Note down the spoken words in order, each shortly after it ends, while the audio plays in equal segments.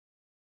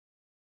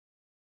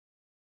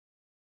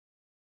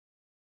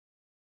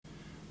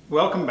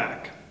Welcome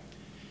back.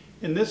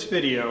 In this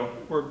video,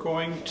 we're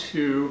going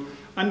to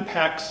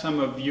unpack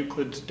some of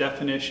Euclid's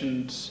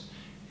definitions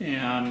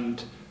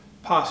and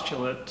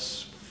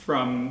postulates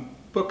from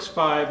books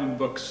 5 and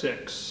book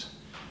 6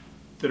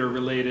 that are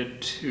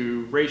related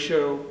to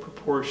ratio,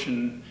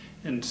 proportion,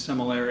 and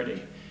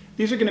similarity.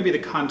 These are going to be the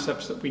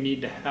concepts that we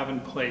need to have in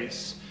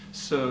place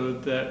so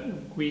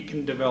that we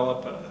can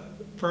develop a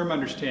firm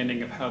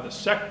understanding of how the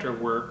sector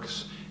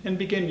works and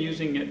begin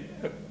using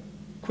it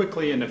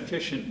quickly and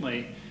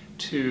efficiently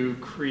to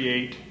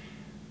create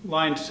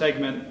line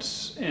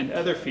segments and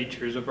other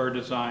features of our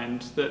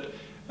designs that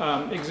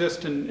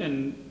exist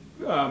in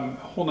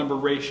whole number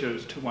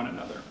ratios to one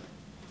another.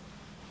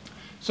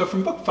 So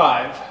from book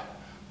 5,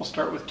 we'll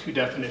start with two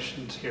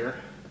definitions here.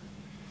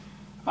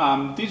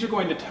 These are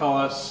going to tell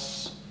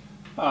us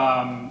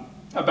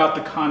about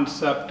the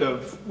concept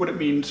of what it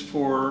means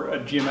for a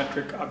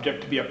geometric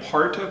object to be a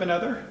part of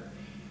another,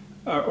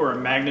 or a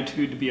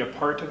magnitude to be a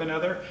part of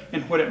another,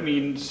 and what it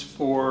means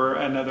for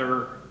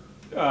another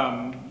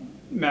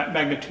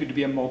magnitude to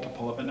be a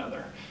multiple of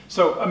another.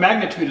 So a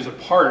magnitude is a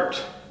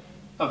part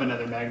of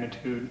another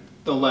magnitude,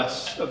 the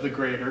less of the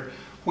greater,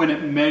 when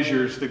it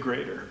measures the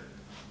greater.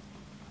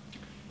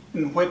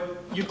 And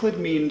what Euclid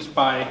means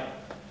by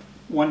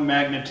one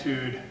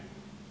magnitude,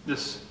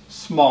 this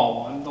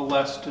small one, the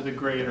less to the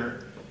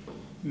greater,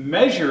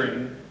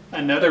 measuring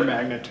another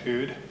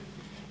magnitude,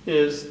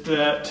 is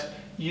that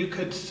you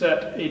could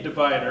set a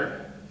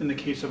divider, in the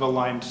case of a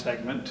line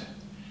segment,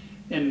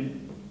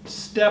 and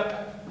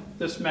step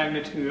this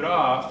magnitude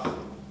off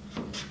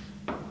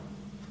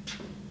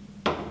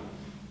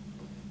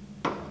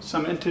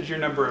some integer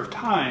number of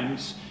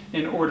times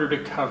in order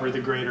to cover the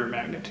greater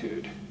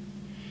magnitude.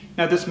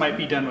 Now this might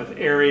be done with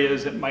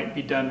areas, it might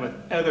be done with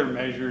other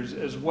measures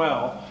as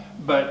well,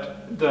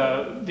 but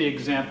the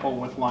example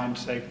with line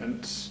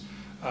segments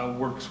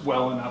works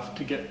well enough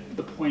to get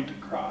the point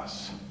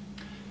across.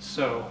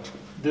 So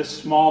this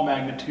small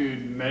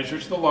magnitude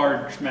measures the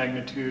large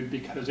magnitude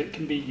because it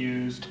can be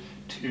used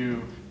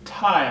to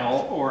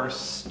tile or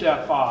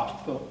step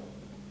off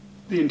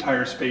the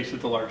entire space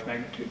of the large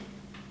magnitude.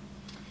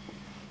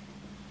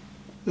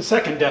 The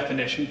second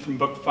definition from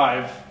book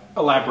 5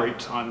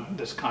 elaborates on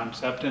this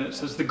concept, and it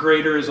says the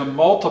greater is a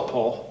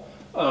multiple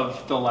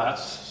of the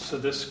less. So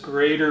this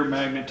greater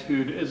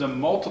magnitude is a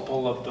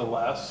multiple of the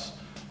less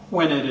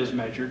when it is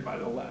measured by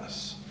the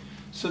less.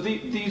 So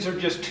these are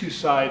just two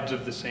sides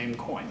of the same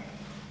coin.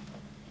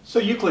 So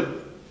Euclid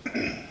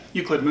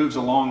moves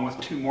along with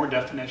two more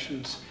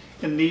definitions,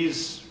 and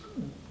these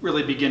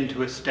really begin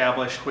to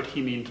establish what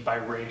he means by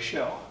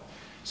ratio.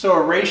 So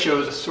a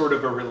ratio is a sort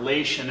of a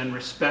relation in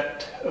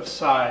respect of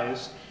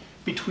size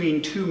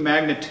between two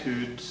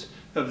magnitudes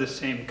of the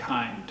same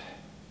kind.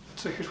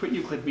 So here's what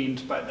Euclid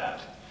means by that.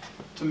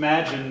 Let's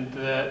imagine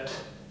that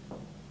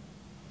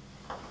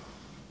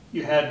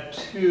you had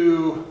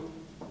two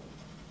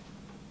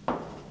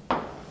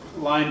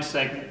line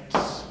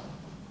segments.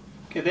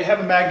 Okay, they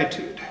have a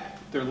magnitude,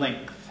 their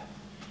length.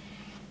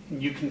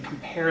 And you can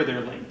compare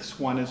their lengths.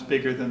 One is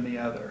bigger than the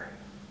other.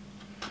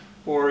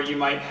 Or you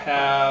might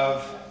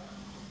have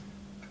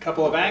a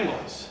couple of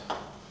angles.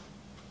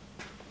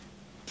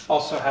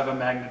 Also have a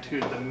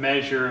magnitude, the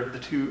measure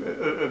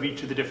of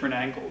each of the different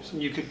angles.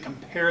 And you could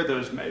compare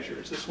those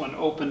measures. This one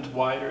opens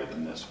wider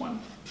than this one.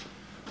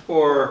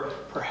 Or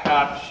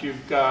perhaps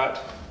you've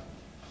got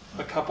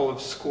a couple of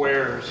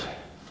squares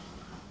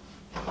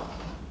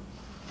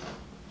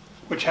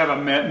which have a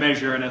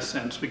measure in a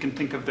sense. We can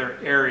think of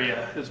their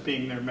area as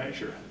being their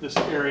measure. This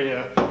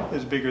area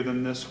is bigger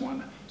than this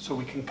one, so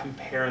we can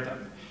compare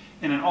them.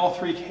 And in all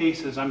three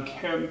cases, I'm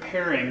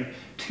comparing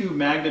two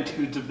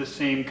magnitudes of the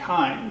same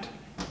kind.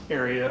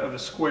 Area of a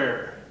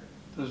square,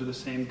 those are the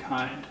same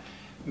kind.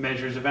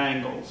 Measures of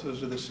angles,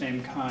 those are the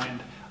same kind.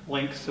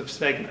 Lengths of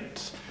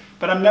segments.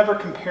 But I'm never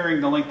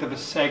comparing the length of a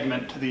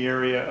segment to the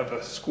area of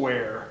a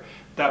square.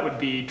 That would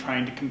be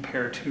trying to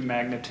compare two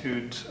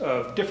magnitudes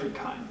of different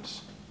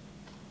kinds.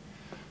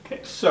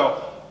 Okay,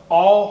 so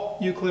all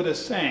Euclid is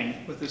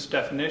saying with this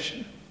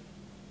definition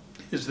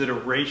is that a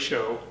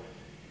ratio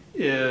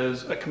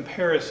is a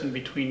comparison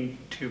between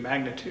two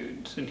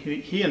magnitudes, and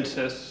he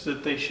insists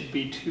that they should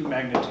be two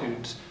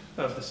magnitudes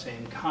of the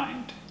same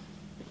kind.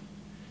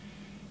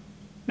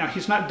 Now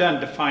he's not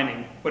done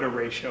defining what a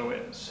ratio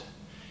is.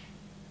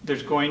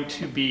 There's going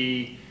to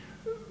be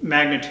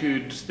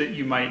magnitudes that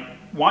you might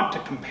want to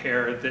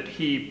compare that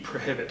he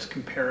prohibits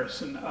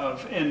comparison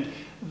of, and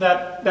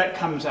that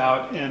comes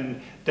out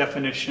in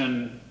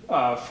definition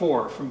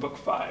 4 from book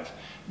 5.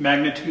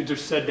 Magnitudes are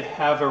said to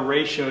have a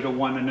ratio to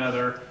one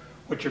another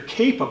which are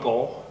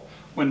capable,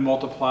 when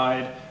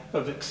multiplied,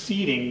 of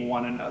exceeding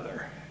one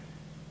another.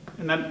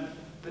 And then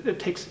it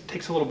takes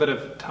a little bit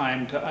of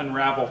time to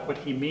unravel what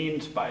he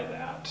means by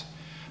that.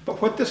 But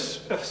what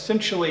this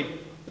essentially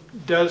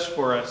does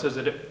for us is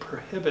that it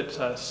prohibits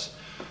us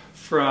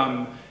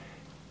from,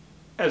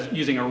 as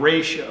using a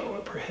ratio,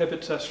 it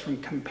prohibits us from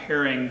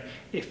comparing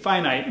a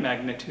finite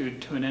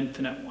magnitude to an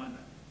infinite one.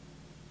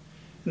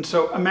 And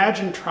so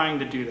imagine trying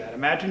to do that.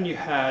 Imagine you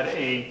had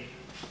a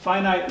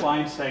finite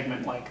line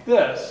segment like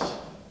this,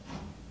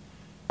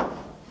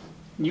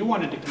 you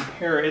wanted to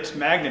compare its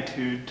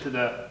magnitude to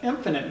the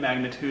infinite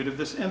magnitude of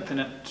this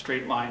infinite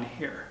straight line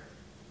here.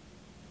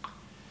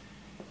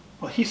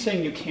 Well, he's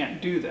saying you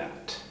can't do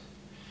that,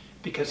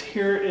 because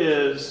here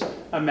is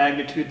a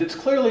magnitude that's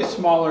clearly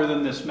smaller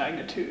than this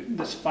magnitude.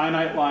 This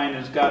finite line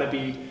has got to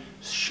be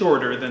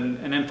shorter than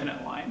an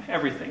infinite line.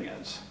 Everything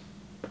is.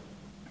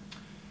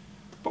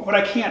 But what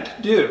I can't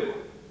do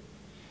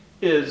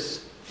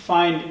is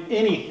find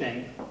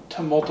anything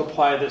to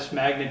multiply this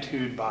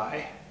magnitude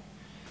by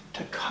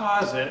to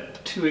cause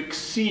it to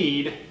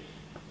exceed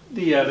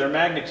the other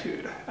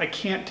magnitude. I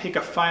can't take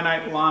a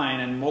finite line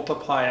and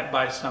multiply it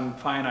by some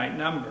finite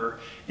number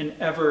and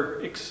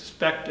ever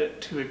expect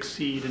it to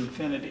exceed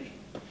infinity.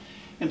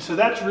 And so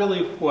that's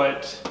really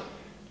what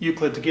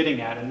Euclid's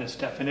getting at in this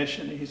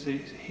definition.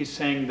 He's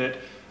saying that,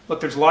 look,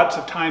 there's lots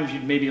of times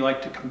you'd maybe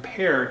like to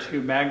compare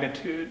two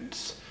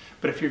magnitudes,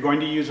 but if you're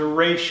going to use a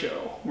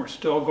ratio, we're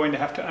still going to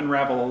have to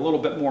unravel a little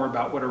bit more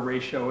about what a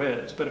ratio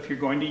is, but if you're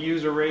going to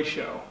use a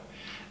ratio,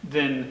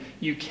 then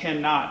you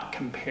cannot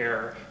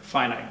compare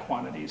finite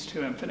quantities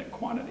to infinite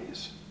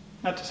quantities.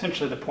 That's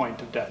essentially the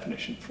point of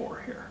definition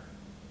 4 here.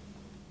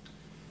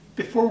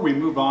 Before we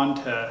move on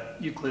to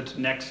Euclid's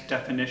next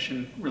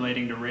definition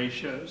relating to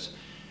ratios,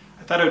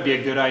 I thought it would be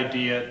a good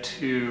idea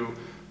to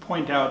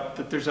point out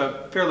that there's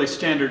a fairly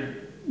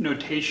standard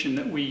notation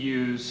that we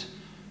use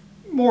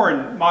more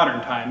in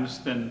modern times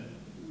than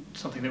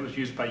something that was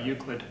used by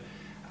Euclid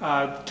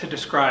to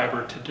describe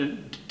or to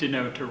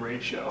denote a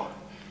ratio.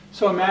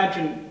 So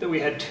imagine that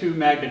we had two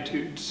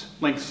magnitudes,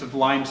 lengths of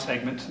line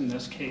segments in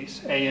this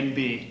case, A and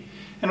B,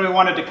 and we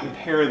wanted to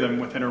compare them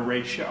within a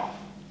ratio.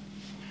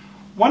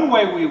 One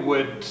way we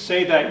would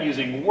say that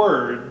using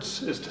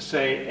words is to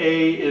say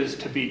A is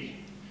to B.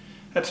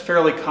 That's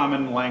fairly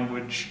common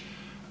language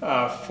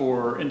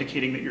for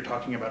indicating that you're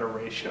talking about a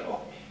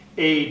ratio.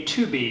 A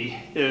to B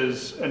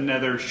is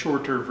another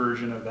shorter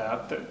version of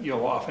that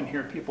you'll often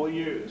hear people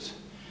use.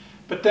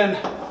 But then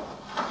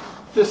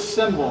this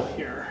symbol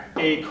here,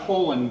 A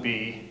colon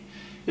B,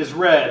 is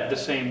read the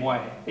same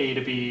way, A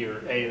to B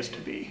or A is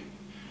to B.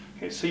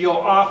 Okay, so you'll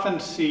often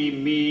see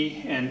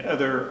me and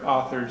other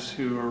authors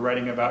who are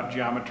writing about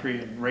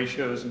geometry and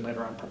ratios and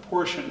later on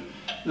proportion,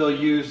 they'll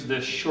use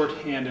this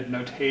shorthanded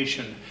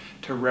notation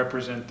to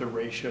represent the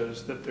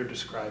ratios that they're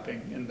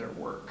describing in their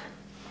work.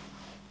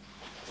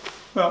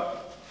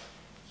 Well,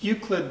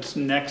 Euclid's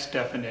next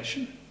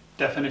definition,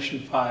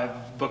 definition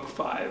 5, book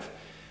 5,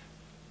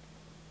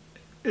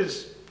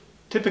 is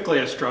typically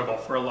a struggle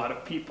for a lot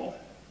of people.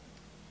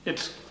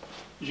 It's,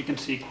 as you can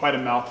see, quite a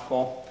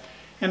mouthful,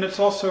 and it's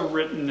also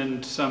written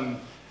in some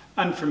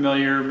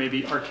unfamiliar,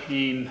 maybe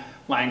arcane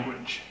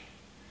language.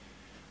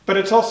 But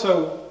it's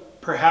also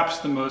perhaps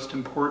the most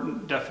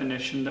important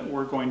definition that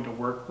we're going to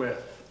work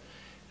with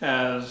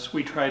as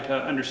we try to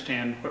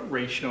understand what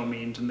ratio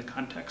means in the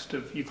context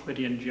of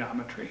Euclidean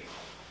geometry.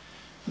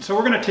 And so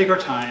we're going to take our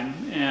time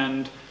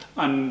and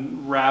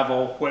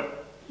unravel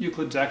what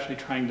Euclid's actually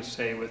trying to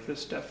say with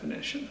this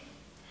definition.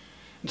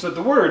 And so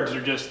the words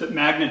are just that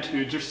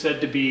magnitudes are said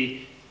to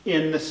be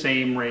in the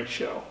same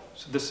ratio.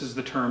 So this is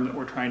the term that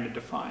we're trying to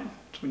define.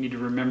 So we need to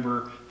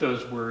remember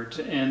those words,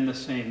 in the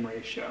same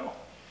ratio.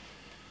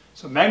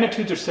 So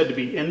magnitudes are said to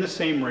be in the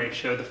same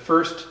ratio, the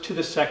first to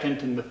the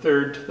second and the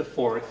third to the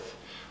fourth,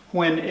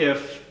 when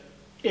if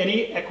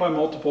any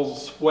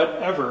equimultiples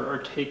whatever are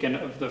taken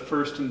of the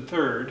first and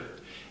third,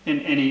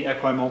 and any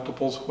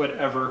equimultiples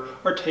whatever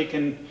are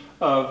taken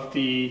of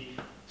the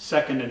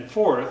second and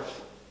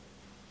fourth,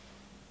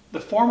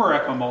 the former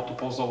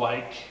equimultiples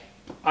alike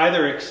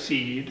either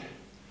exceed,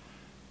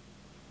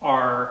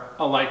 are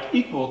alike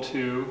equal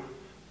to,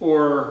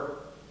 or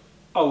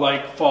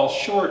alike fall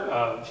short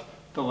of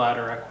the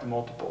latter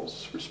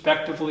equimultiples,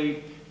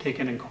 respectively,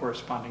 taken in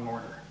corresponding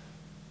order.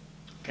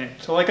 Okay,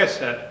 so like I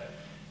said,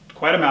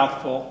 quite a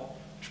mouthful.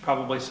 There's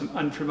probably some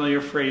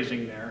unfamiliar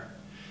phrasing there.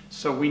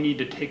 So we need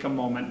to take a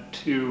moment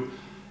to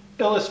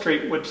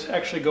illustrate what's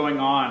actually going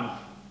on,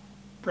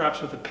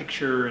 perhaps with a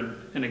picture and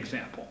an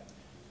example.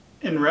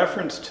 In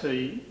reference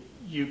to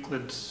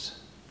Euclid's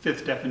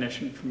 5th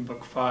definition from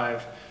book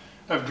 5,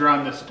 I've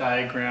drawn this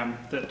diagram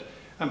that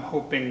I'm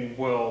hoping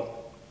will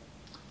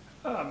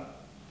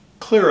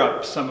clear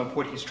up some of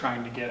what he's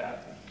trying to get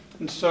at.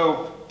 And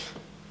so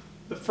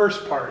the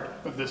first part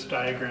of this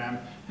diagram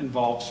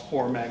involves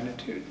 4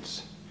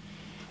 magnitudes.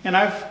 And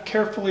I've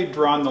carefully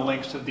drawn the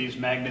lengths of these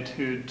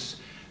magnitudes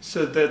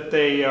so that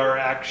they are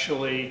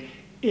actually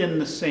in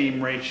the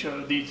same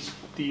ratio.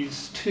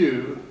 These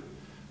two,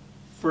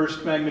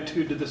 first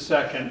magnitude to the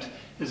second,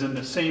 is in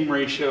the same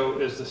ratio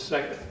as the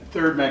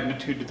third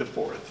magnitude to the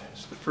fourth.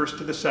 So the first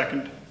to the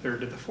second,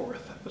 third to the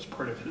fourth. That was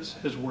part of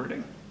his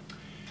wording.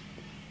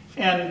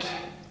 And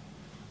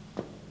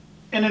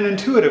in an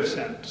intuitive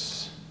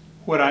sense,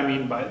 what I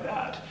mean by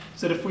that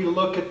is that if we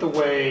look at the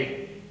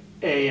way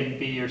A and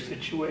B are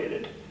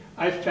situated,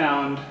 I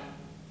found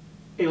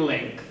a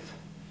length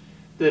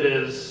that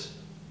is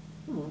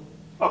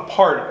a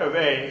part of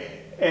A.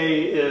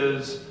 A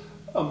is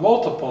a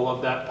multiple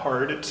of that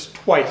part, it's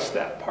twice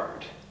that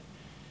part.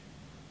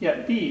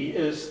 Yet B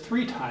is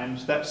 3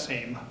 times that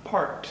same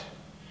part.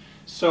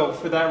 So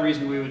for that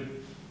reason, we would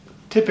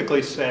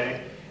typically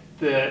say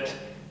that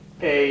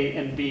A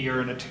and B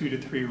are in a 2 to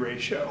 3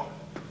 ratio.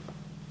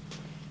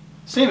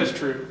 Same is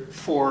true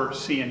for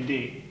C and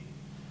D.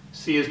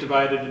 C is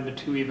divided into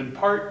 2 even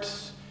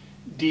parts.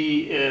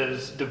 D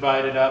is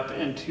divided up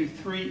into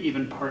 3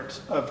 even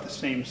parts of the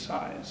same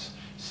size.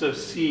 So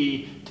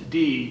C to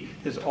D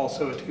is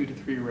also a 2 to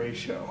 3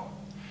 ratio.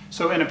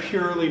 So in a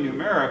purely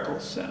numerical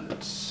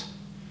sense,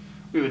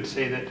 we would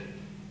say that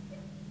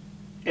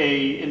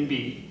A and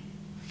B,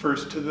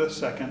 first to the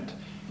second,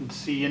 and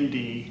C and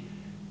D,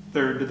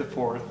 third to the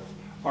fourth,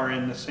 are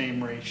in the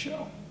same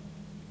ratio.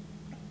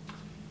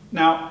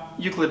 Now,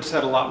 Euclid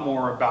said a lot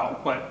more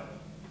about what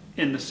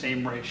in the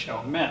same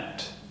ratio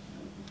meant.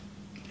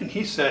 And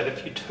he said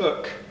if you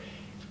took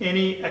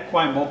any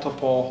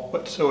equimultiple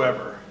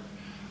whatsoever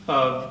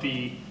of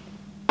the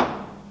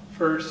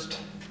first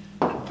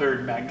and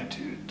third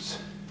magnitudes,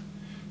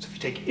 so if you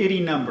take any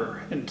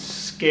number and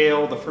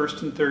scale the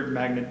first and third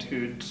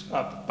magnitudes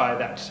up by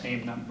that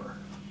same number.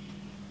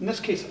 In this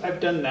case, I've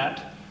done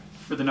that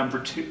for the number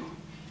 2.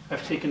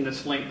 I've taken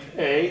this length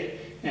A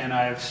and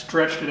I've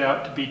stretched it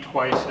out to be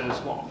twice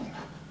as long.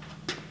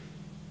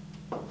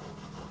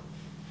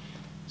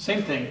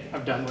 Same thing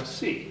I've done with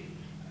C.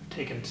 I've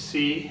taken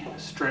C,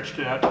 stretched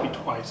it out to be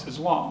twice as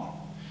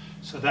long.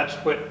 So that's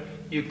what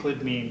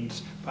Euclid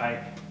means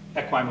by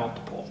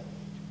equimultiple.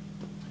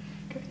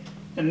 Okay.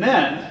 And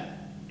then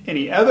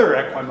any other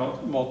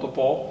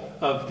equimultiple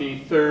of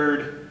the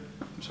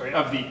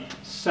of the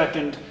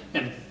second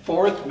and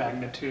fourth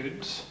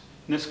magnitudes.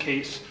 In this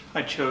case,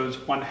 I chose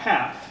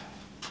 1/2.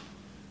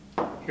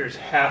 Here's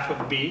half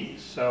of B,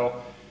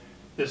 so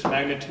this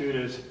magnitude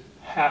is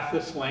half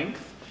this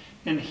length,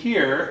 and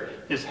here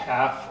is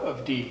half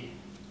of D.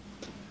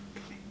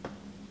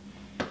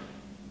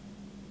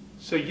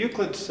 So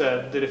Euclid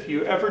said that if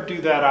you ever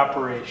do that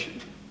operation,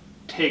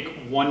 take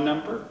one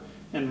number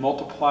and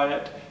multiply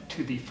it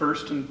to the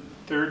first and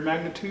third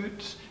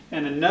magnitudes,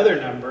 and another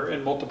number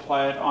and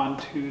multiply it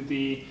onto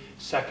the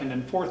second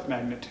and fourth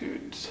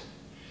magnitudes,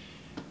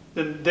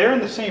 then they're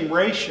in the same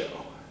ratio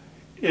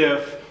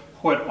if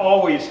what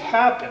always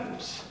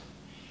happens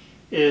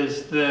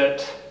is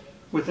that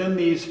within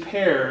these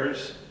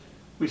pairs,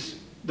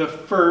 the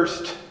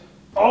first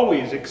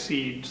always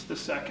exceeds the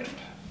second.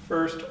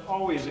 First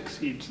always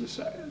exceeds the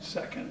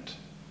second.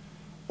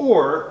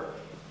 Or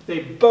they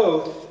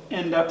both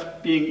end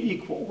up being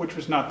equal, which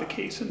was not the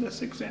case in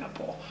this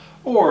example.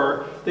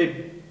 Or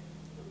the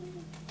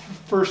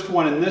first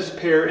one in this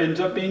pair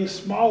ends up being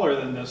smaller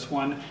than this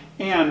one,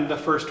 and the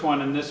first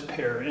one in this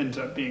pair ends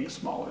up being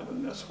smaller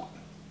than this one.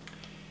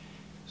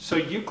 So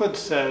Euclid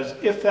says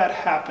if that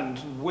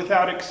happens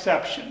without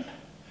exception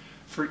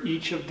for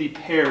each of the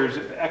pairs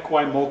of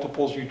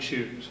equimultiples you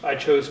choose, I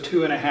chose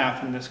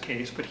 2.5 in this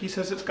case, but he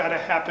says it's got to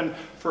happen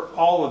for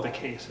all of the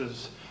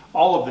cases,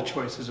 all of the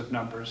choices of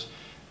numbers,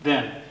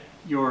 then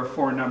your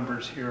 4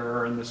 numbers here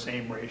are in the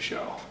same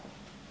ratio.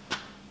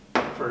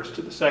 First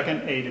to the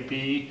second, A to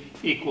B,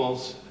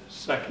 equals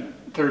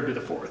third to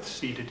the fourth,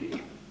 C to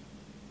D.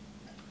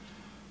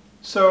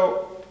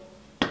 So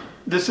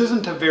this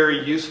isn't a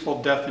very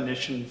useful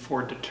definition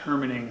for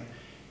determining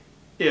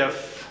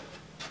if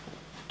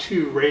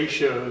 2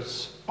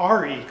 ratios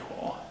are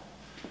equal,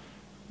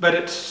 but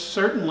it's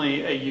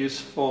certainly a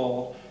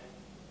useful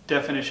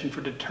definition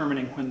for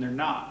determining when they're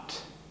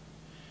not.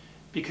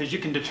 Because you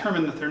can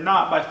determine that they're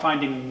not by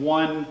finding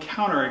one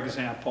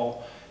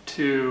counterexample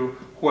to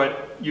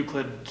what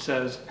Euclid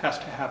says has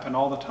to happen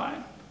all the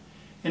time.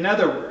 In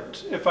other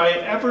words, if I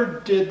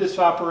ever did this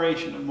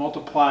operation of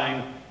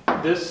multiplying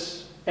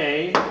this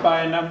A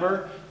by a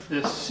number,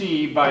 this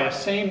C by the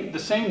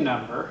same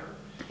number,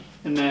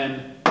 and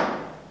then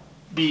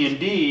B and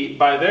D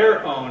by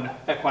their own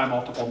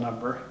equimultiple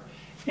number,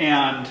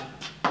 and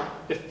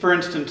if, for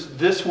instance,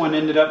 this one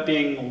ended up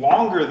being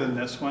longer than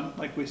this one,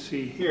 like we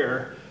see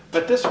here,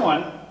 but this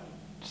one,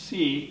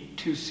 C,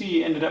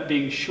 2C, ended up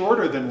being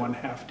shorter than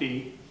 1/2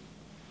 D,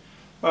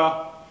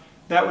 well,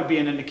 that would be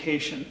an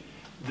indication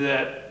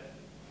that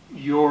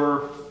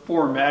your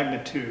 4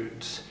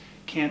 magnitudes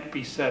can't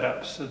be set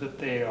up so that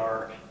they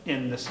are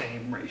in the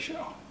same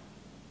ratio.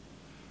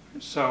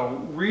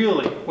 So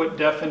really what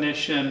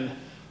definition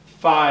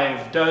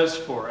 5 does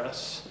for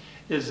us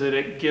is that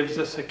it gives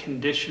us a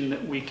condition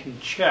that we can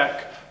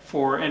check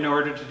for in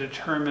order to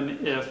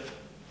determine if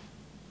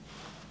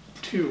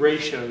 2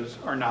 ratios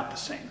are not the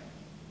same.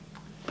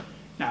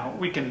 Now,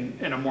 we can,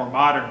 in a more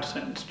modern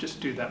sense,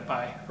 just do that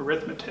by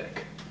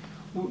arithmetic.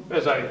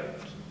 As I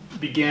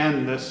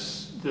began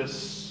this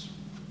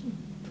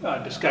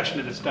discussion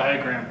of this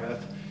diagram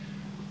with,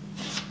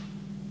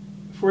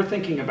 if we're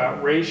thinking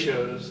about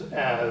ratios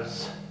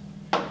as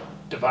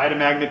divide a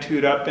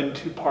magnitude up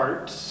into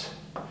parts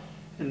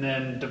and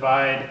then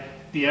divide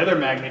the other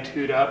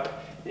magnitude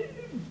up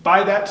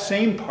by that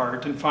same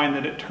part and find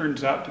that it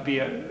turns out to be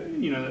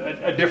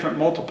a different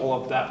multiple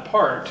of that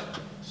part,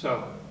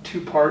 so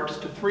 2 parts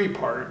to 3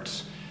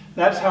 parts,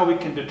 That's how we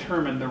can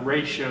determine the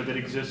ratio that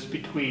exists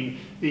between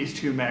these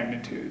two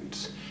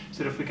magnitudes.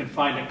 So that if we can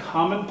find a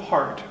common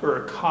part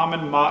or a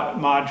common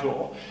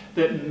module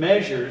that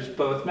measures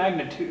both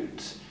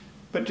magnitudes,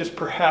 but just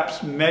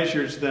perhaps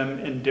measures them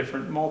in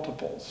different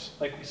multiples,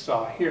 like we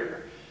saw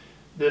here.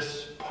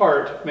 This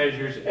part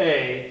measures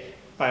A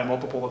by a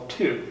multiple of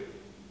 2.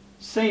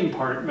 Same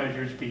part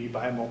measures B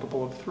by a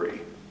multiple of 3.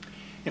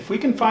 If we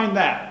can find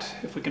that,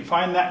 if we can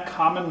find that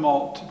common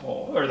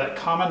multiple, or that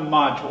common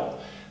module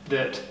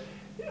that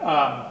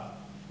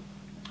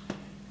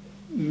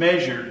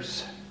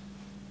measures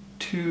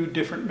two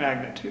different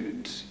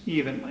magnitudes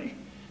evenly,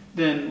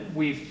 then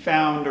we've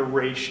found a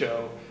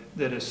ratio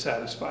that is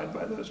satisfied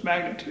by those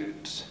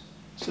magnitudes.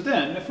 So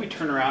then, if we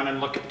turn around and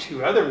look at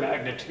two other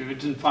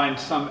magnitudes and find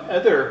some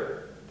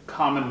other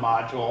common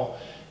module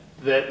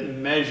that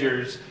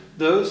measures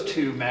those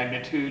two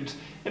magnitudes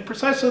in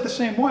precisely the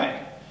same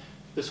way.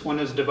 This one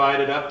is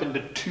divided up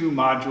into two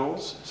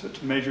modules, so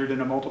it's measured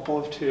in a multiple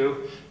of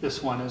 2.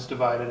 This one is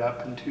divided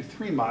up into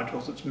 3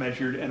 modules, it's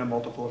measured in a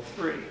multiple of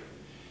 3.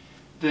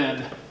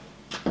 Then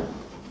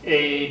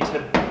A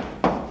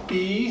to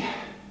B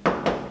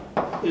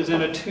is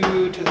in a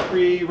 2 to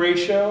 3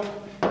 ratio,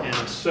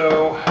 and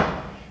so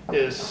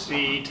is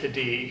C to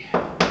D.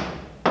 All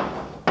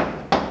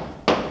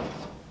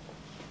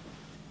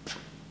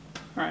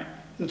right,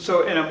 and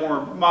so in a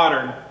more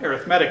modern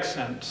arithmetic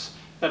sense,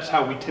 that's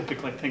how we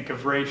typically think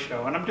of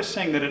ratio. And I'm just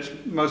saying that it's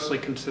mostly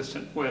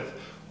consistent with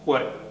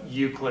what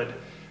Euclid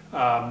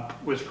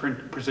was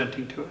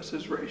presenting to us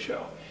as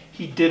ratio.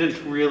 He didn't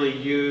really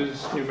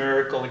use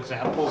numerical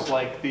examples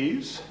like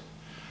these,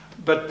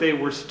 but they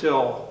were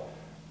still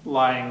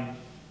lying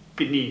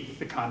beneath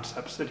the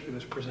concepts that he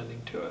was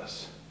presenting to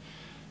us.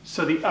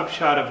 So the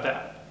upshot of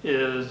that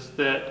is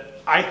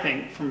that I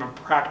think from a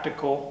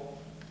practical,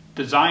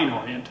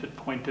 design-oriented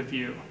point of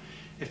view,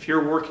 if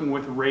you're working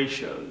with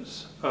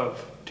ratios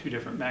of two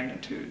different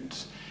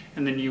magnitudes,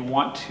 and then you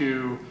want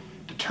to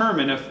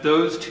determine if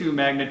those two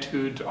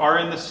magnitudes are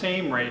in the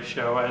same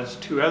ratio as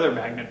two other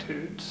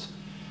magnitudes,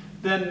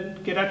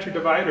 then get out your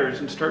dividers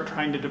and start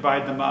trying to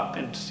divide them up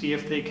and see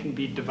if they can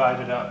be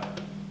divided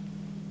up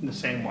in the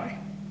same way.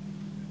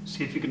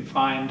 See if you can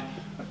find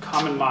a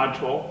common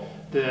module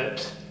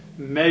that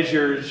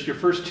measures your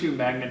first two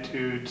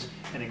magnitudes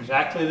in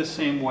exactly the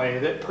same way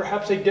that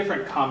perhaps a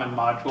different common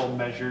module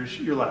measures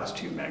your last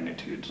two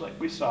magnitudes, like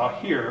we saw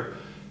here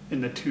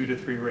in the 2 to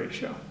 3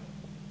 ratio.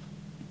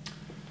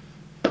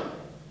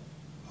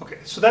 Okay,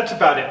 so that's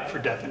about it for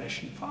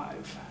definition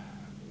 5.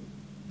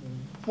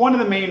 One of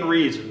the main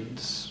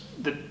reasons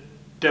that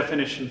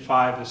definition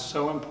 5 is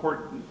so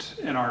important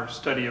in our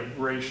study of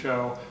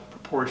ratio,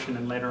 proportion,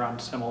 and later on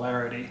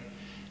similarity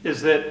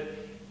is that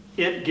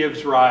it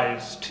gives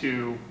rise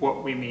to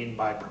what we mean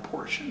by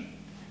proportion.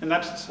 And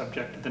that's the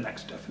subject of the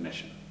next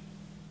definition.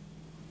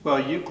 Well,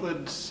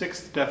 Euclid's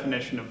 6th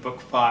definition of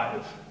Book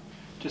 5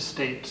 just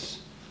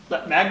states,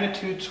 let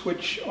magnitudes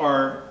which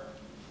are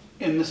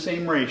in the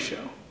same ratio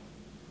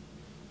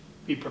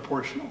be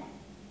proportional.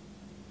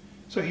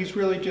 So he's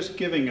really just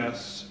giving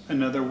us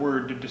another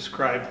word to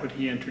describe what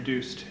he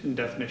introduced in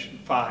definition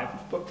 5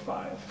 of Book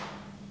 5.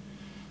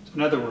 So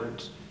in other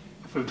words,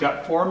 if we've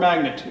got 4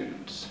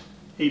 magnitudes,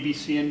 A, B,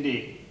 C, and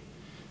D,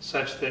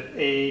 such that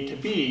A to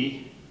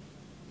B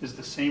is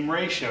the same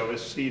ratio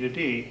as C to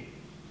D,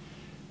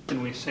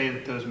 then we say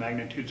that those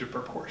magnitudes are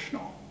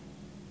proportional.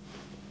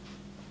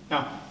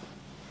 Now,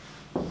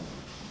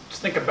 let's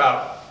think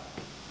about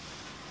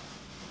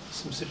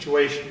some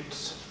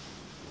situations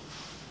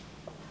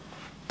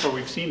where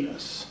we've seen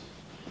this.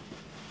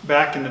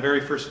 Back in the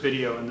very first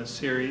video in this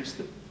series,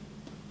 the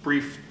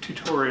brief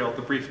tutorial,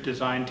 the brief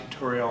design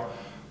tutorial,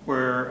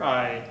 where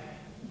I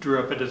drew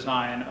up a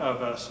design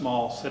of a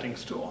small sitting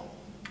stool.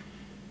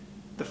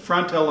 The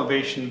front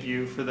elevation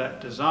view for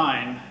that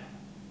design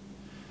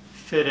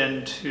fit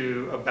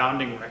into a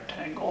bounding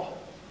rectangle.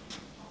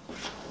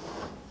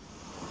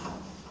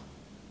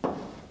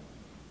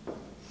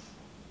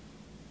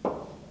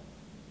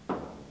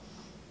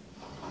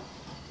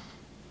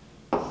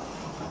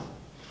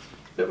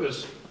 That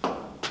was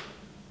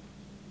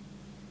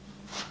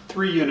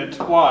 3 units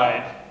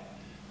wide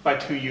by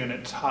 2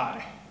 units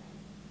high.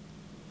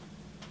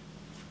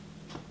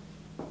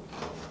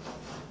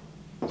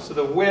 So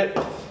the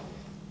width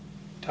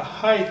to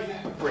height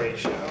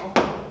ratio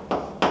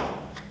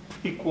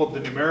equaled the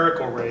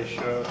numerical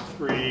ratio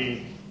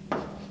 3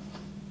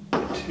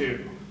 to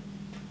 2.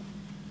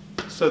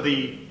 So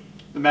the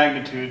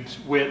magnitudes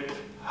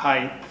width,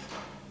 height,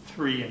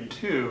 3 and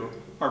 2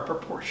 are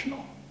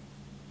proportional.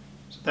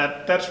 So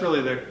that's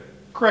really the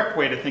correct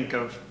way to think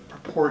of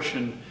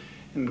proportion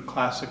in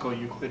classical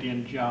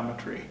Euclidean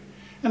geometry.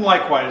 And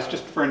likewise,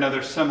 just for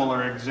another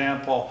similar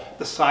example,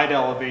 the side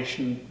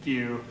elevation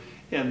view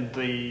in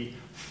the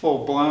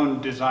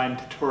full-blown design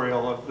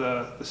tutorial of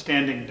the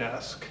standing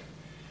desk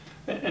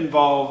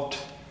involved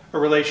a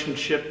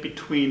relationship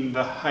between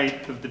the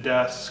height of the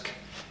desk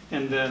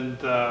and then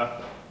the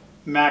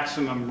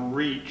maximum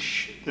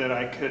reach that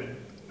I could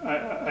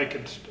I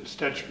could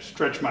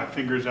stretch my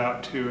fingers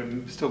out too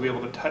and still be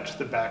able to touch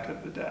the back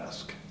of the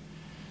desk.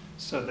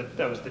 So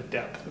that was the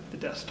depth of the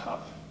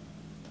desktop.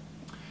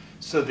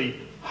 So the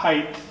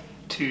height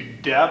to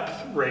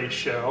depth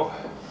ratio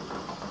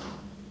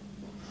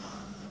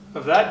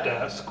of that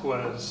desk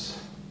was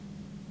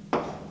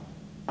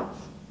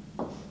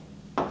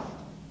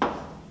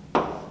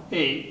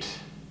 8 to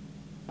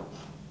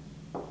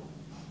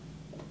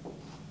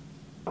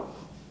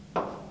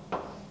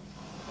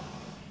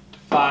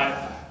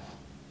 5.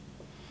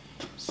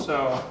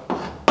 So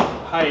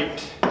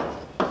height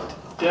to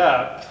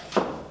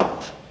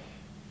depth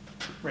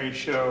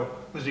ratio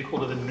was equal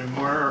to the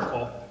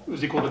numerical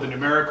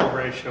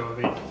ratio of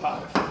 8 to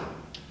 5.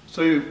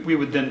 So we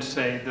would then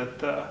say that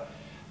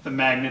the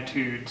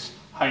magnitudes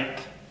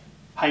height,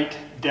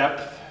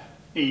 depth,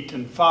 8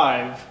 and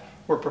 5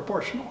 were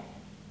proportional.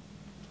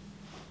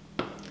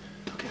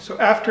 Okay, so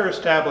after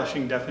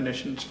establishing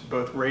definitions for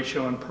both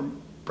ratio and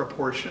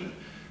proportion,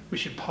 we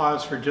should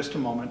pause for just a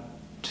moment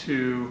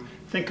to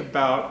think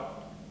about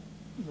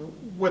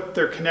what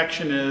their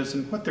connection is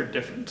and what their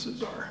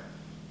differences are.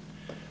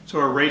 So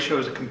a ratio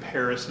is a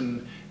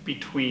comparison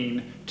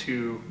between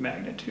two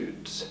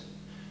magnitudes.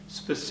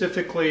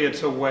 Specifically,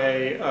 it's a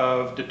way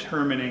of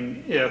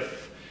determining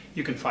if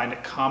you can find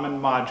a common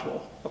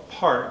module, a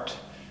part,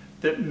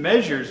 that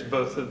measures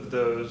both of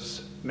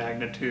those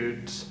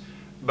magnitudes,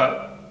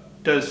 but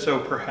does so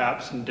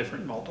perhaps in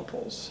different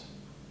multiples.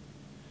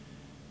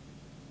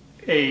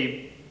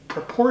 A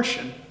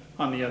proportion,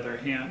 on the other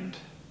hand,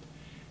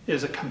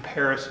 is a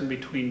comparison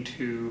between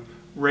two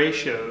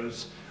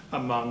ratios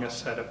among a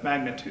set of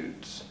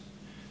magnitudes.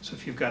 So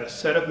if you've got a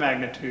set of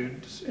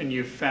magnitudes and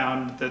you've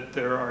found that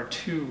there are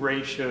two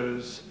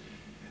ratios,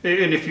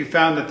 and if you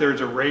found that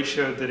there's a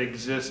ratio that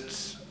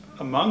exists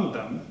among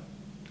them,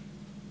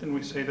 then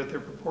we say that they're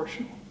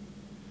proportional.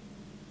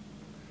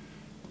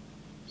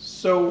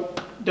 So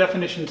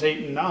definitions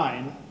 8 and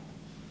 9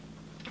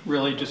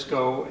 really just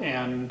go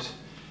and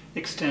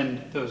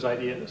extend those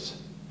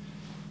ideas.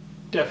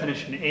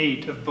 Definition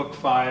 8 of Book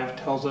 5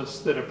 tells us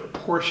that a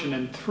proportion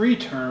in 3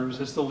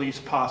 terms is the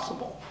least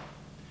possible.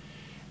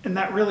 And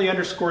that really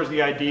underscores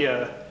the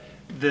idea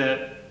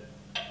that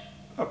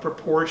a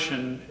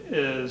proportion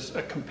is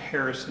a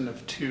comparison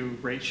of two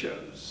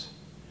ratios.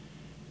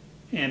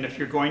 And if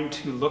you're going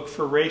to look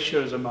for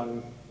ratios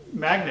among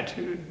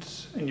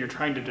magnitudes, and you're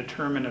trying to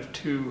determine if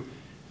two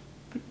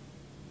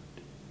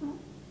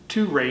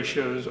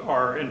ratios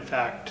are in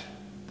fact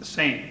the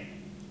same,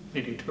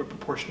 leading to a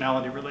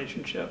proportionality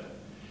relationship,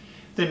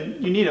 then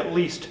you need at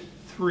least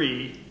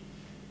 3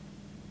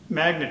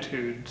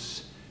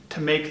 magnitudes to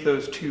make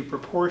those two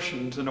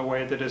proportions in a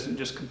way that isn't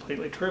just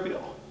completely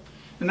trivial.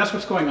 And that's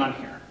what's going on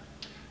here.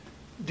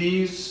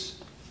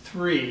 These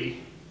 3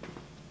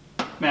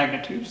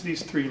 magnitudes,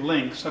 these 3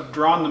 links, I've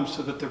drawn them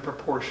so that they're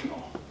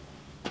proportional.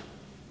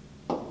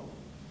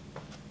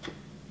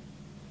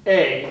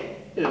 A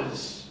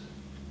is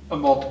a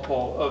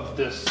multiple of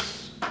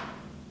this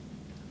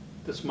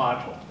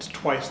module. It's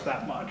twice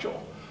that module.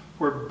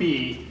 Where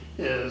B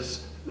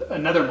is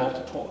another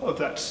multiple of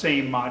that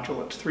same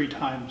module. It's 3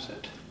 times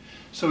it.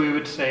 So we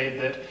would say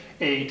that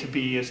A to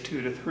B is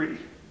 2 to 3.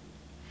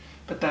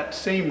 But that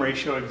same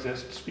ratio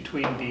exists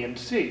between B and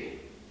C.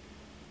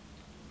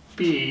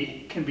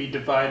 B can be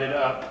divided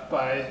up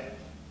by,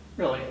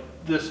 really,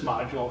 this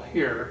module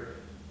here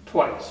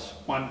twice.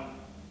 1,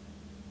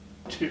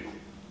 2.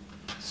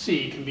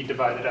 C can be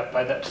divided up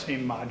by that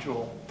same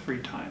module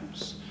 3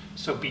 times.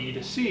 So B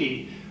to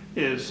C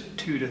is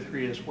 2 to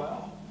 3 as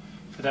well.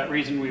 For that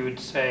reason, we would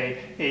say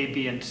A,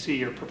 B, and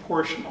C are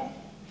proportional.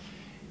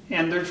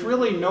 And there's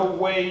really no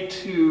way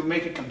to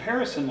make a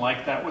comparison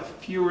like that with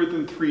fewer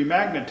than 3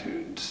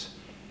 magnitudes.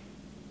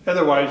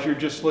 Otherwise, you're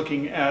just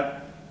looking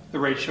at the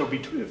ratio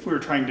between, if we were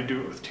trying to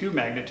do it with 2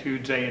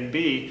 magnitudes, A and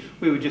B,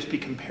 we would just be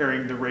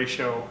comparing the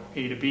ratio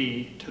A to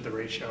B to the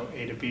ratio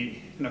A to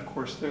B. And of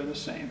course, they're the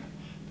same.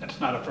 That's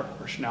not a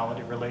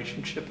proportionality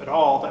relationship at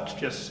all. That's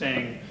just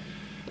saying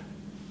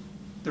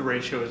the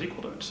ratio is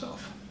equal to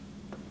itself.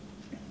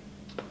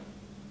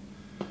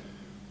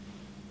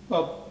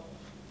 Well,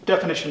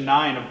 definition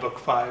 9 of Book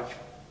 5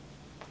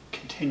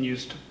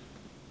 continues to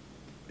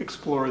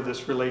explore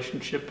this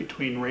relationship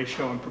between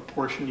ratio and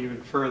proportion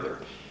even further.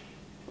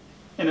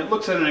 And it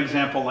looks at an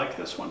example like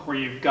this one, where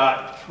you've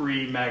got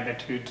 3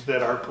 magnitudes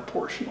that are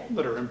proportional,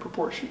 that are in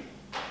proportion.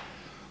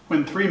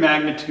 When 3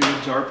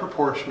 magnitudes are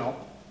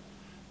proportional,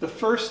 the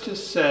first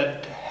is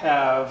said to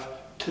have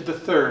to the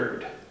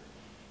third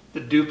the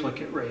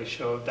duplicate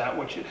ratio of that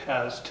which it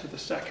has to the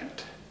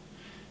second.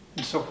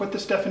 And so what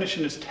this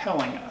definition is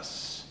telling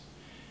us,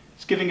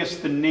 it's giving us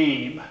the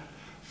name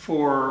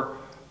for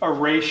a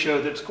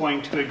ratio that's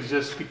going to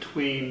exist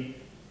between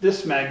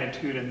this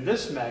magnitude and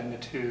this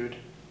magnitude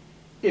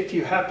if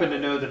you happen to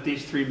know that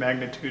these 3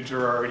 magnitudes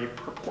are already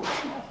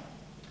proportional.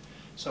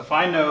 So if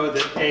I know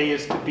that A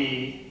is to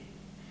B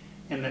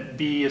and that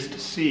B is to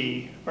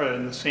C are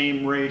in the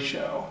same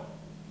ratio,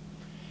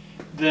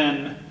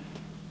 then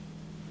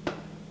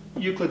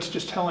Euclid's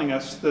just telling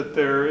us that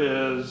there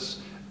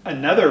is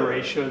another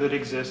ratio that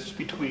exists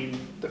between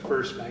the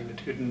first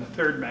magnitude and the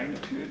third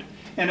magnitude.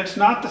 And it's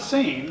not the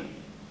same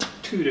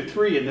 2 to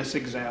 3 in this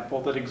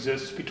example that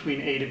exists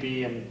between a to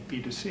b and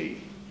b to c.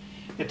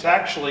 It's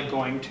actually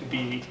going to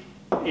be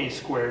a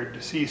squared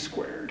to c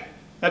squared.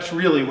 That's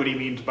really what he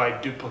means by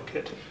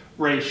duplicate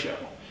ratio,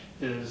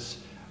 is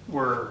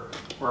we're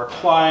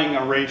applying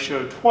a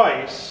ratio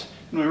twice,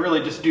 and we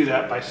really just do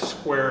that by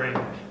squaring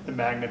the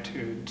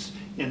magnitudes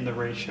in the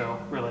ratio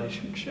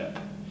relationship.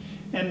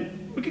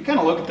 And we can kind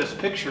of look at this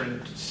picture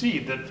and see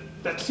that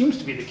that seems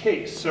to be the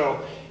case.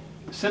 So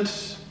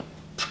since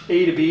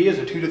a to b is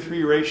a 2 to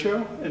 3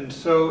 ratio, and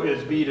so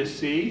is b to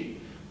c,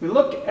 we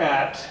look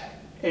at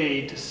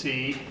a to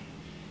c,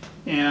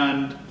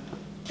 and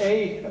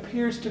a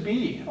appears to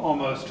be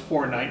almost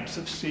 4/9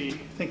 of c.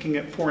 Thinking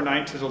that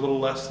 4/9 is a little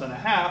less than a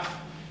half,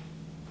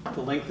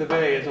 the length of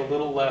a is a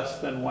little less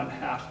than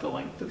 1/2 the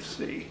length of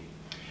c.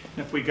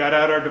 And if we got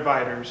out our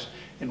dividers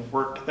and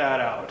worked that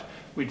out,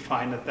 we'd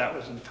find that that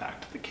was in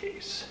fact the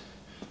case.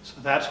 So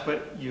that's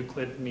what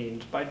Euclid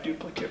means by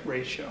duplicate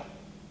ratio.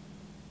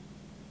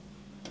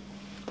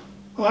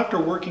 Well, after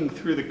working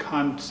through the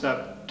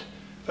concept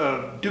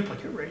of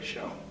duplicate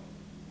ratio,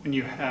 when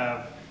you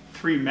have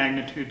 3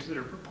 magnitudes that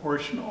are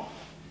proportional,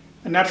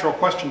 a natural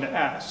question to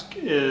ask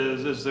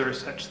is there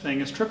such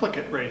thing as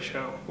triplicate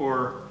ratio,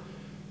 or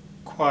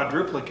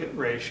quadruplicate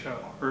ratio,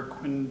 or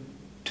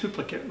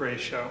quintuplicate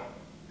ratio,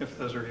 if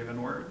those are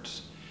even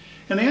words?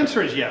 And the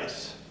answer is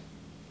yes.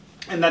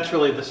 And that's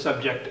really the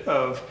subject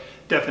of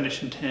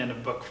definition 10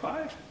 of book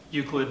 5.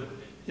 Euclid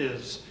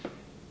is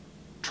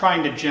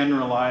trying to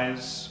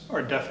generalize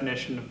our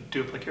definition of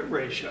duplicate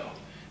ratio.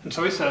 And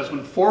so he says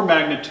when 4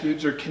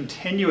 magnitudes are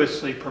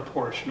continuously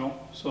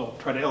proportional, so I'll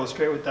try to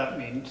illustrate what that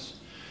means,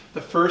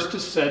 the first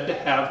is said to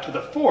have to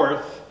the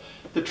fourth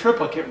the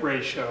triplicate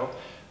ratio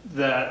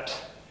that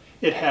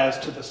it has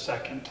to the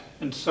second,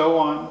 and so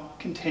on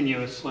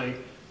continuously,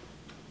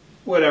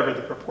 whatever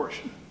the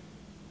proportion.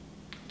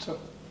 So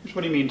here's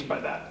what he means by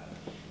that.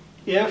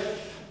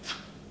 If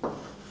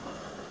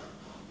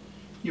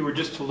you were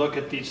just to look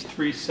at these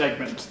 3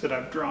 segments that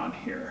I've drawn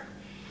here,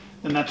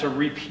 then that's a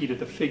repeat of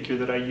the figure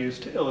that I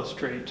used to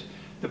illustrate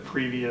the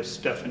previous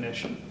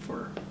definition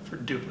for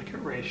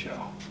duplicate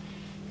ratio.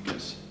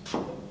 Because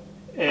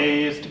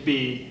A is to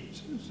B,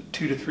 is a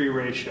 2 to 3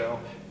 ratio,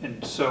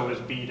 and so is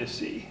B to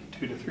C,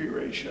 2 to 3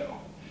 ratio.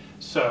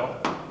 So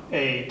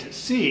A to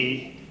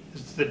C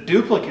is the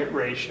duplicate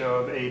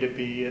ratio of A to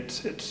B.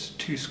 It's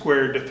 2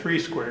 squared to 3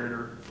 squared,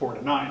 or 4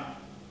 to 9.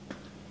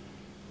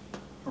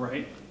 All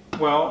right?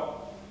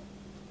 Well,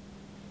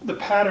 the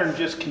pattern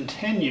just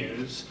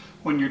continues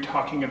when you're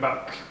talking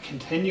about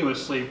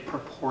continuously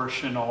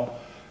proportional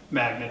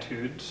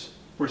magnitudes.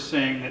 We're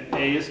saying that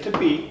A is to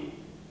B,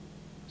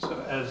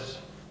 so as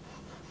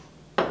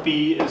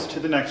B is to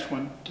the next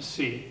one, to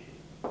C,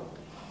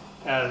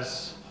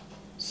 as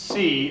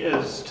C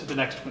is to the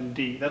next one,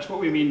 D. That's what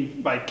we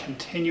mean by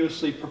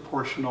continuously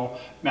proportional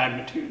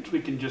magnitudes.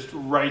 We can just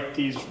write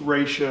these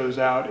ratios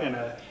out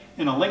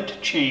in a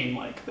linked chain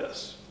like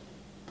this.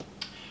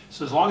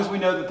 So as long as we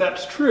know that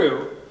that's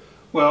true,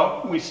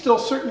 well, we still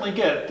certainly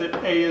get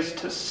that A is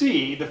to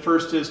C, the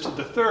first is to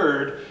the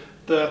third,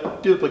 the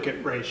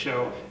duplicate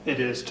ratio it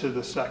is to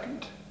the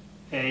second.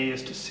 A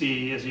is to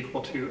C is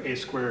equal to A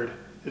squared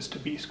is to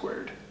B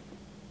squared.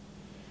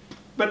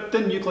 But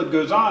then Euclid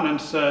goes on and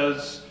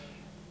says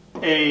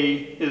A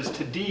is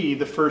to D,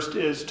 the first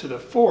is to the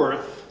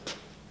fourth,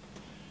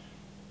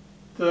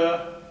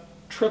 the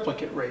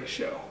triplicate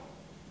ratio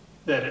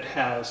that it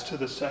has to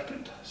the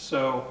second.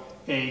 So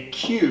A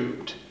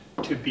cubed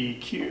to B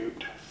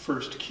cubed,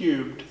 first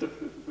cubed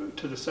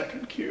to the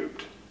second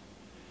cubed.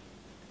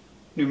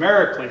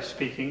 Numerically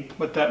speaking,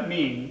 what that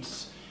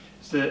means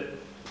is that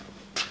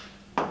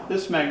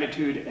this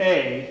magnitude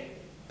A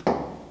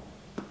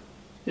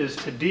is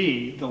to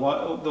D, the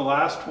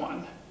last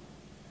one,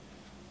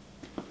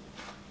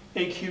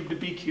 A cubed to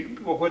B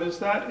cubed. Well, what is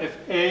that? If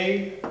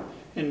A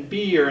and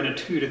B are in a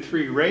 2 to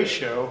 3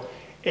 ratio,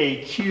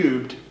 A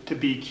cubed to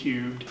B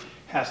cubed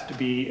has to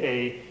be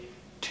a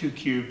 2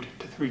 cubed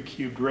to 3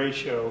 cubed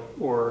ratio,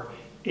 or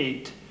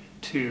 8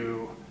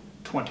 to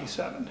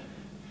 27.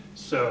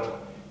 So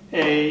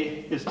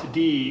A is to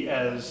D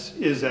as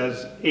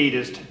 8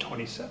 is to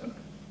 27.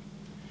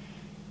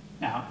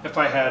 Now, if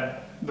I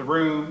had the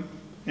room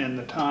and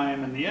the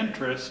time and the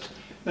interest,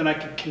 then I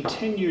could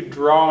continue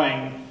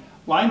drawing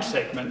line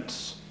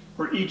segments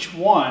where each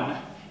one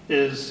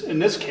is, in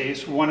this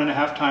case,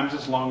 1.5 times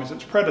as long as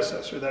its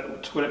predecessor.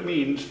 That's what it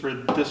means for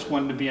this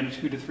one to be in a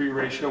 2 to 3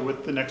 ratio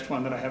with the next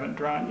one that I haven't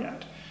drawn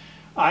yet.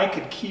 I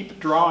could keep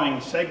drawing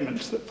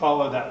segments that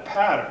follow that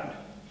pattern,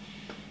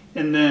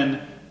 and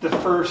then the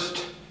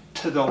first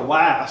to the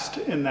last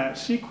in that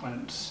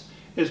sequence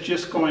is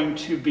just going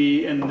to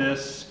be in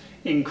this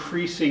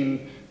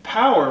increasing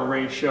power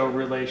ratio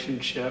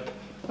relationship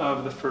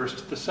of the first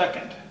to the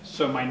second.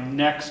 So my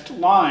next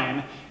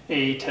line,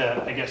 A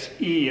to, I guess,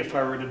 E, if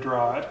I were to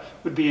draw it,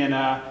 would be in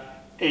a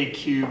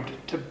cubed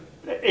to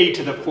A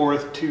to the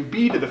fourth to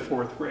B to the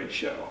fourth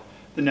ratio.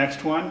 The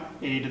next one,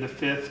 A to the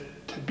fifth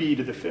to b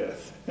to the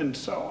fifth, and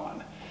so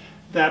on.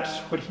 That's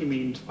what he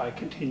means by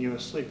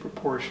continuously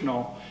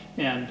proportional.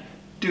 And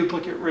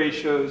duplicate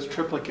ratios,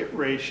 triplicate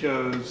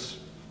ratios,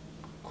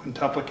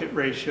 quintuplicate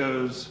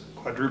ratios,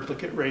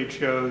 quadruplicate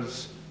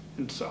ratios,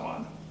 and so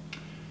on.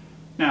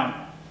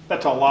 Now,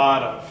 that's a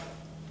lot of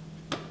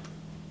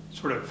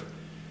sort of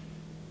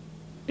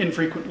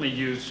infrequently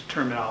used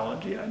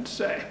terminology, I'd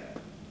say.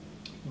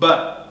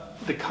 But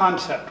the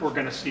concept we're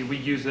going to see, we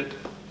use it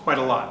quite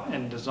a lot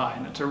in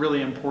design. It's a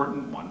really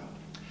important one.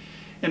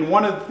 And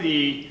one of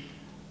the,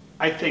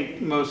 I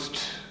think,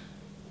 most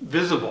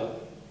visible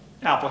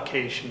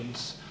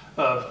applications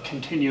of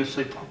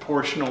continuously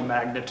proportional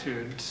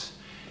magnitudes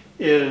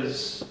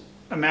is,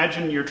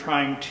 imagine you're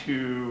trying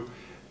to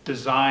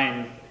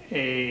design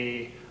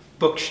a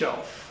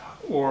bookshelf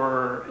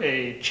or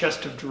a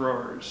chest of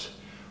drawers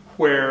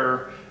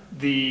where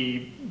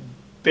the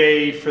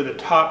bay for the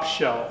top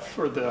shelf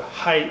or the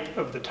height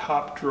of the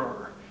top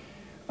drawer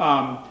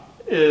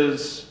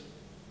is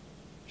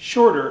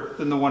shorter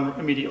than the one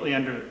immediately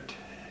under it,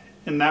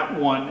 and that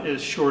one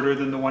is shorter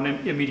than the one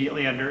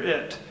immediately under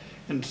it,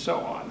 and so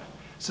on.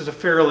 This is a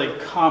fairly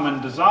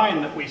common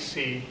design that we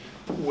see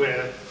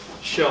with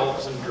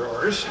shelves and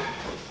drawers.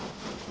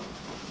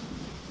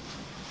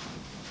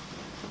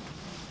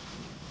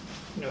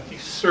 You know, if you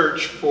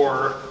search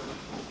for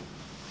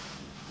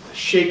a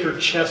shaker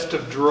chest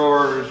of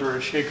drawers or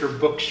a shaker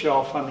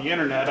bookshelf on the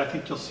internet, I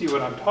think you'll see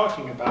what I'm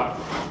talking about.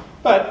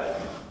 But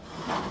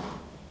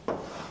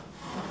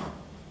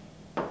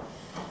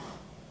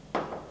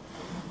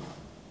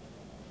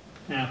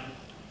yeah,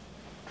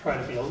 try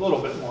to be a little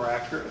bit more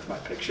accurate with my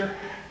picture.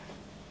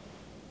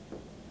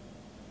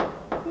 Yeah,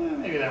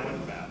 maybe that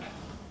wasn't bad.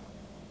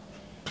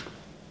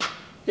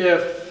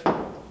 If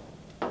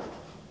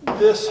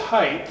this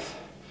height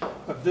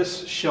of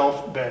this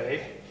shelf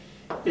bay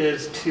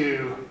is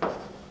to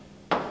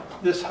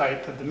this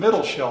height of the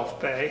middle shelf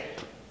bay,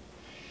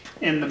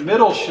 and the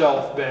middle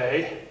shelf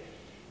bay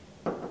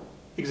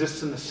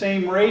exists in the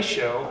same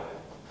ratio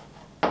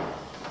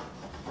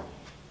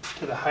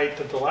to the height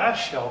of the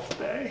last shelf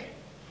bay.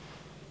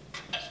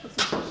 So if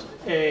this is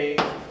A,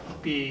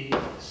 B,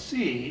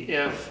 C,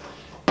 if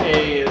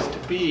A is to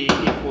B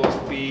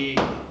equals B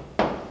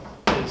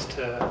is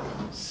to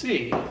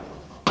C,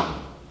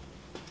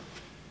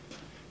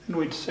 and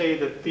we'd say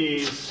that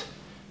these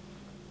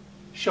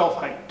shelf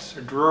heights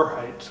or drawer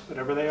heights,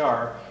 whatever they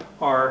are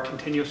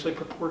continuously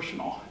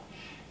proportional.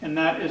 And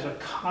that is a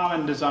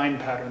common design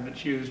pattern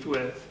that's used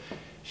with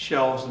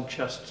shelves and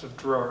chests of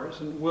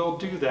drawers. And we'll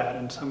do that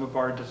in some of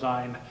our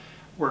design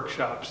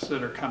workshops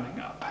that are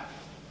coming up.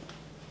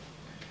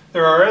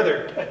 There are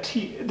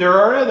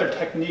other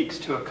techniques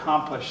to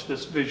accomplish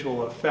this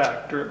visual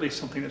effect, or at least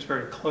something that's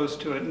very close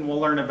to it, and we'll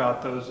learn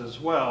about those as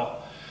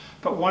well.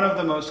 But one of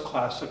the most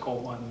classical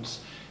ones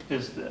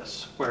is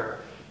this, where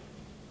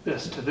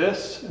this to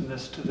this and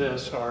this to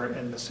this are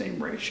in the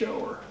same ratio,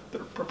 or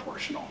they're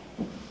proportional.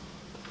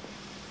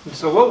 And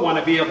so we'll want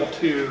to be able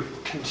to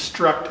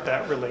construct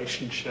that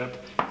relationship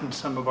in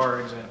some of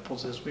our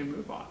examples as we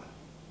move on.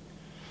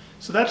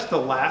 So that's the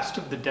last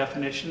of the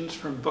definitions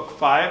from Book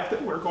 5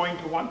 that we're going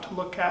to want to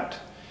look at.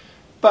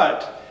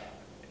 But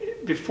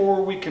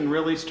before we can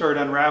really start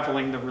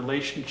unraveling the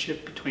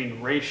relationship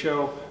between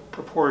ratio,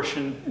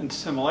 proportion, and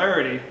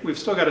similarity, we've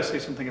still got to say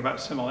something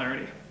about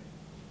similarity.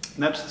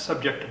 And that's the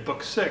subject of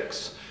Book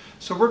 6.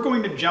 So we're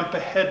going to jump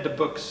ahead to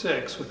Book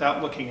 6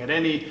 without looking at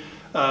any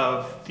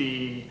of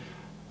the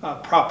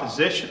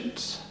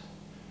propositions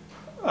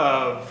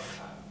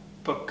of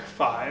Book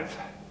 5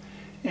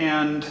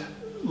 and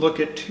look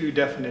at two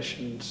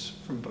definitions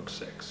from Book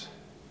 6.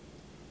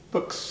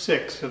 Book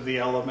 6 of the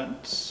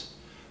Elements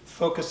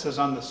focuses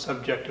on the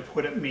subject of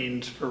what it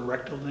means for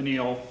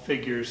rectilineal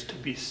figures to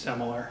be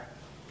similar.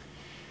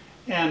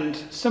 And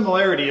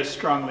similarity is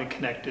strongly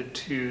connected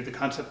to the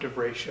concept of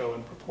ratio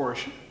and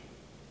proportion.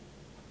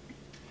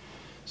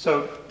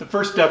 So the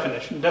first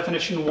definition,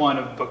 definition 1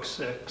 of Book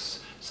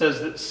 6, says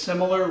that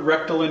similar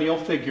rectilineal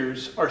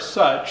figures are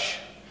such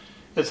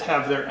as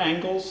have their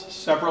angles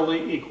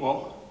severally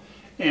equal,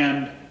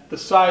 and the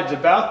sides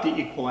about the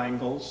equal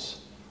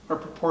angles are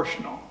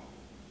proportional.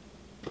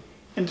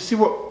 And to see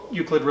what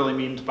Euclid really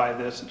means by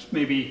this, it's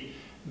maybe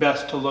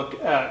best to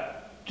look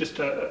at just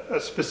a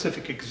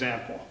specific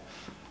example.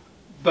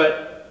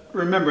 But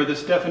remember,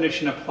 this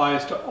definition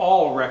applies to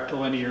all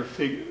rectilineal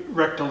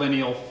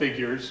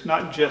figures,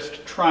 not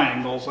just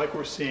triangles like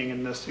we're seeing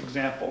in this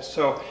example.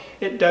 So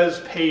it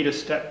does pay to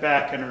step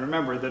back and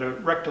remember that a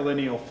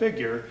rectilineal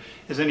figure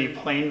is any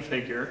plane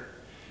figure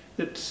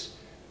that's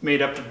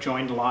made up of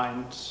joined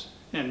lines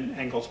and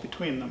angles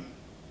between them.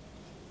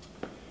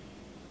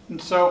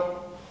 And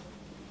so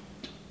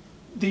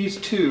these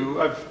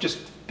two, I've just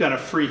done a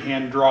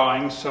freehand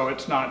drawing, so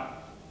it's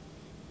not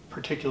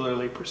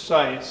particularly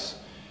precise,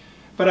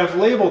 but I've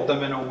labeled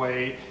them in a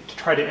way to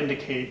try to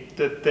indicate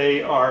that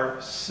they are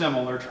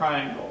similar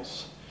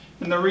triangles.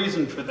 And the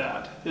reason for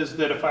that is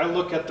that if I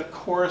look at the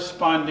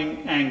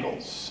corresponding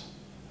angles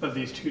of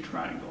these two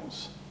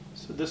triangles,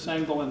 so this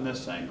angle and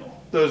this angle,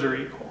 those are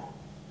equal.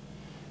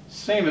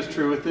 Same is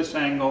true with this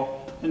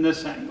angle and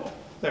this angle.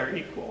 They're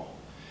equal.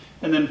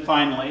 And then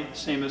finally,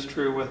 same is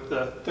true with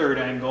the third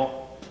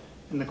angle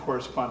and the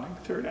corresponding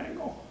third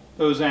angle.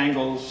 Those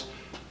angles,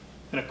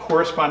 in a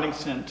corresponding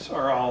sense,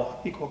 are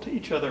all equal to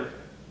each other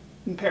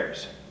in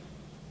pairs.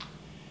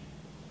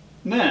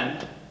 And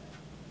then,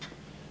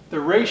 the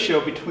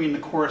ratio between the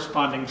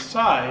corresponding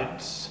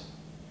sides,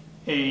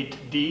 A to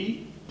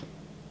D,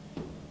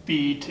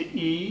 B to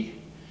E,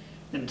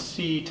 and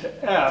C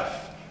to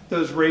F,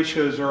 those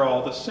ratios are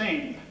all the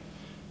same.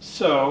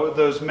 So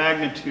those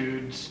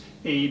magnitudes,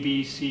 A,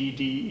 B, C,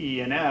 D, E,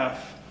 and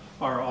F,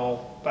 are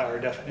all, by our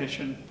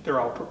definition,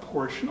 they're all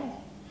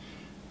proportional.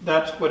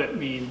 That's what it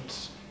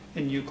means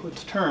in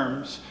Euclid's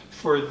terms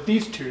for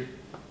these two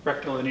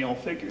rectilineal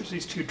figures,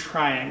 these two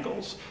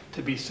triangles,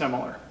 to be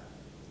similar.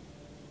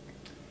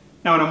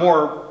 Now, in a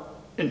more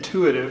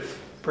intuitive,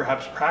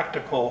 perhaps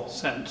practical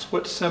sense,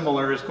 what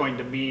similar is going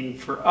to mean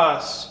for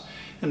us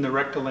in the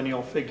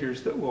rectilineal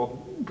figures that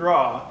we'll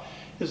draw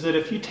is that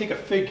if you take a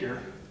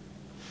figure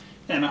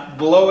and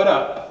blow it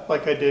up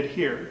like I did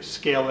here,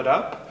 scale it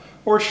up,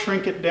 or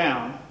shrink it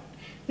down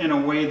in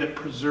a way that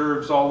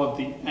preserves all of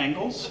the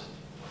angles,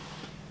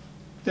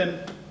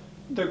 then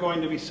they're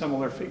going to be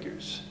similar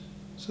figures.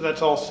 So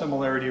that's all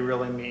similarity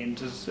really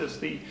means, is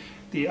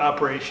the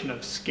operation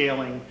of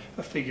scaling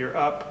a figure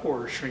up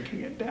or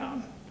shrinking it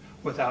down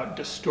without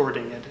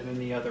distorting it in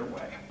any other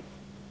way.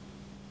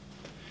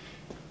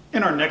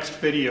 In our next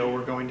video,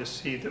 we're going to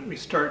see that we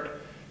start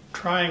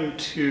trying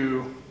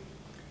to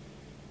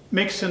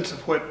make sense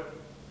of what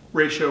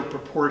ratio,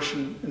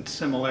 proportion, and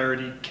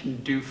similarity can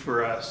do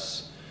for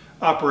us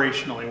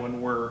operationally when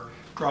we're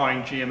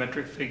drawing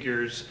geometric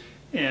figures,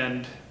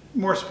 and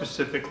more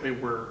specifically,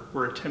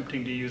 we're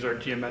attempting to use our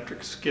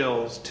geometric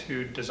skills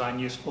to design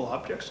useful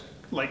objects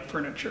like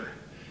furniture.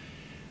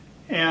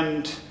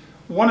 And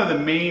one of the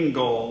main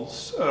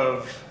goals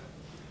of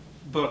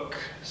book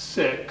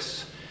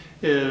 6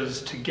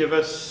 is to give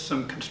us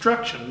some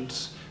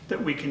constructions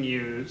that we can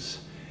use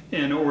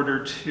in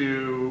order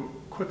to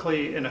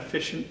quickly and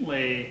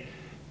efficiently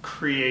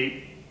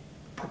create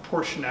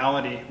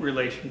proportionality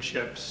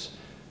relationships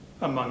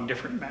among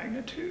different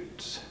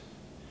magnitudes.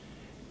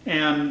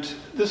 And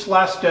this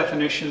last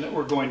definition that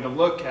we're going to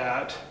look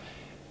at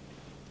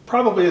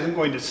probably isn't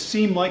going to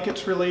seem like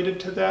it's related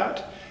to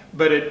that,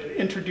 but it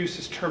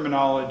introduces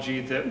terminology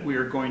that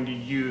we're going to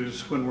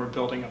use when we're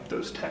building up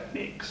those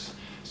techniques.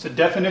 So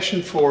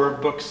definition 4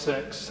 of book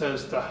 6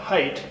 says the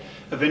height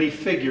of any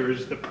figure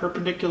is the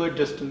perpendicular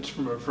distance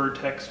from a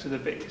vertex to the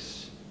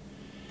base.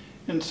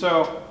 And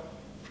so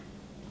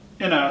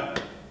in a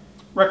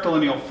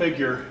rectilineal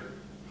figure,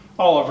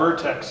 all a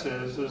vertex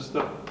is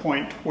the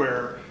point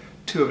where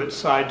two of its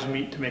sides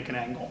meet to make an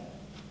angle.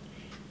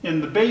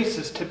 And the base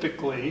is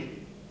typically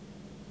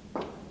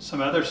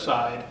some other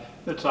side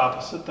that's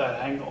opposite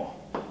that angle.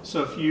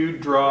 So if you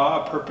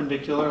draw a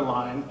perpendicular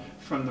line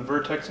from the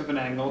vertex of an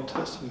angle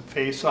to some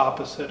face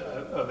opposite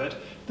of it,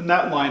 then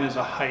that line is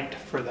a height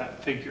for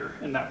that figure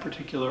in that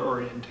particular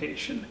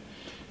orientation.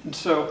 And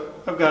so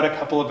I've got a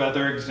couple of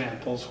other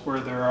examples where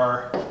there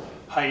are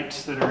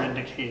heights that are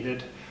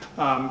indicated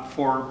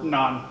for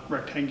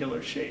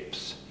non-rectangular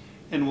shapes,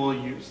 and we'll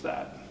use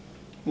that.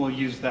 We'll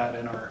use that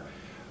in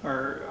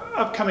our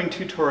upcoming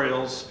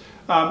tutorials,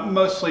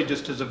 mostly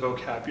just as a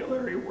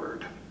vocabulary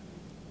word.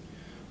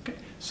 Okay,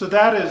 so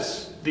that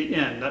is the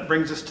end. That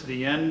brings us to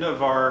the end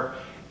of our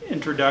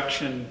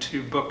introduction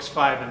to books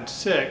 5 and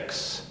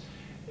 6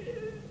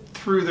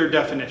 through their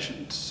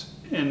definitions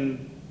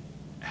and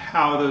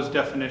how those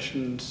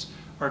definitions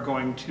are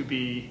going to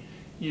be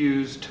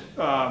used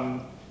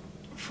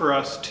for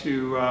us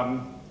to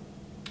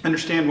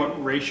understand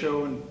what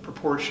ratio and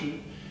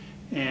proportion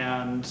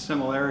and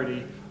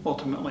similarity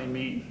ultimately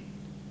mean.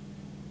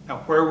 Now,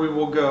 where we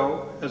will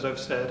go, as I've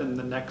said, in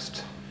the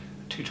next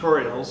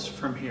tutorials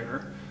from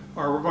here,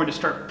 are we're going to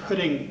start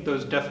putting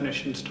those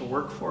definitions to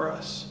work for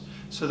us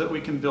so that we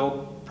can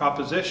build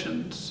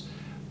propositions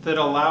that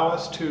allow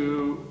us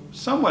to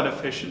somewhat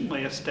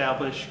efficiently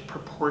establish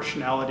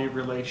proportionality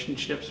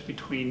relationships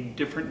between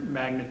different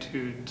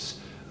magnitudes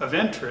of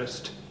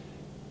interest,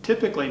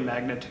 typically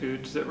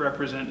magnitudes that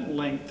represent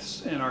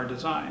lengths in our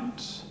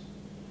designs.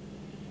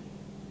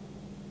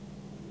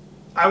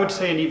 I would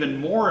say an even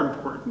more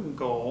important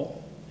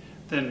goal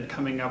than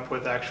coming up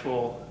with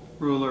actual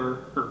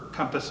ruler or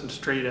compass and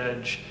straight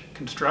edge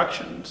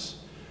constructions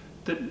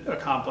that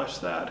accomplish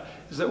that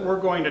is that we're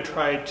going to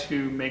try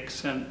to make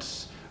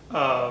sense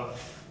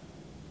of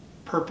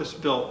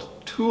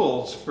purpose-built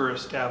tools for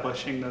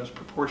establishing those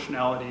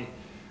proportionality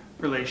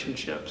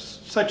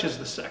relationships, such as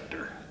the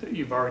sector that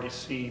you've already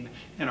seen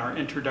in our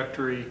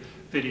introductory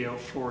video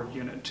for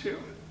Unit 2.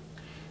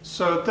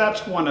 So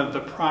that's one of the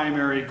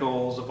primary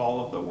goals of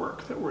all of the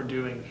work that we're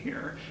doing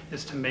here,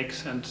 is to make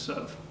sense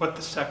of what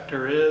the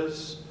sector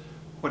is,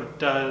 what it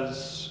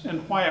does,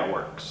 and why it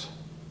works.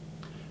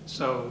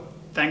 So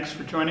thanks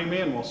for joining me,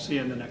 and we'll see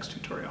you in the next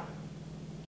tutorial.